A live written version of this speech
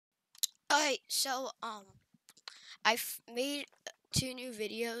Alright, so I've made 2 new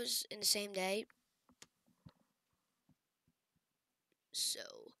videos in the same day. So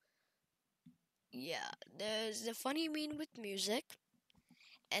yeah, there's the funny meme with music,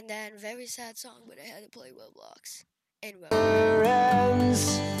 and then very sad song, but I had to play Roblox and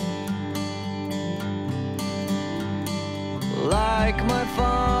Ends like my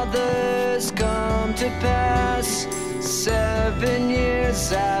father's come to pass. 7 years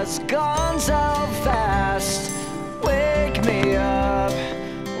has gone so fast. Wake me up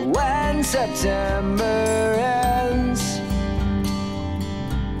when September ends.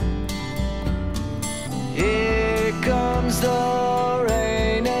 Here comes the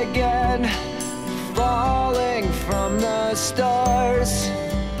rain again, falling from the stars,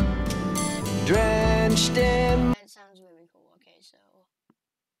 drenched in. that sounds really cool. Okay, so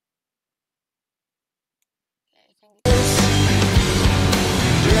okay, I think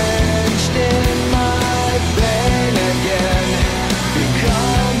Drenched in my pain again,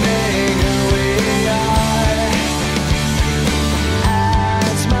 becoming who we are.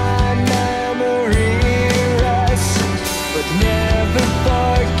 As my memory rests, but never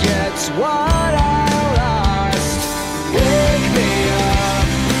forgets what I lost. Wake me up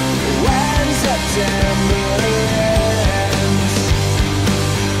when September ends.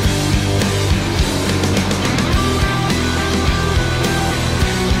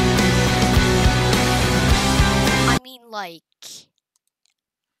 I mean, like,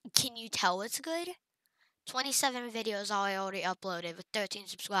 can you tell it's good? 27 videos I already uploaded with 13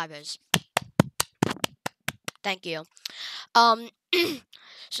 subscribers. Thank you. Um,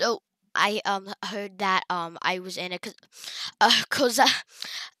 so I heard that I was in it cause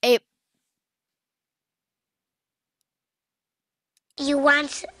it you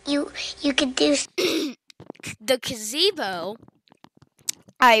could do the gazebo.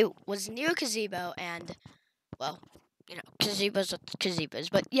 I was near gazebo and well, gazebos are gazebos,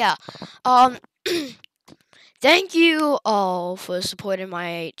 but yeah. Thank you all for supporting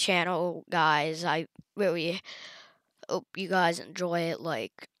my channel, guys. I really hope you guys enjoy it.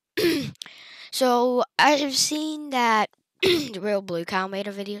 Like, so I've seen that the Real Blue Cow made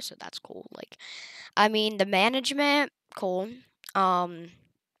a video, so that's cool. Like, I mean, the management, cool.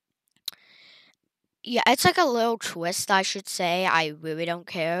 Yeah, it's like a little twist, I should say. I really don't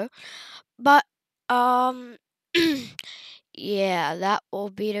care, but um, yeah, that will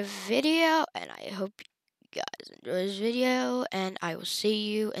be the video, and I hope you guys enjoy this video, and I will see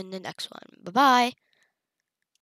you in the next one. Bye bye.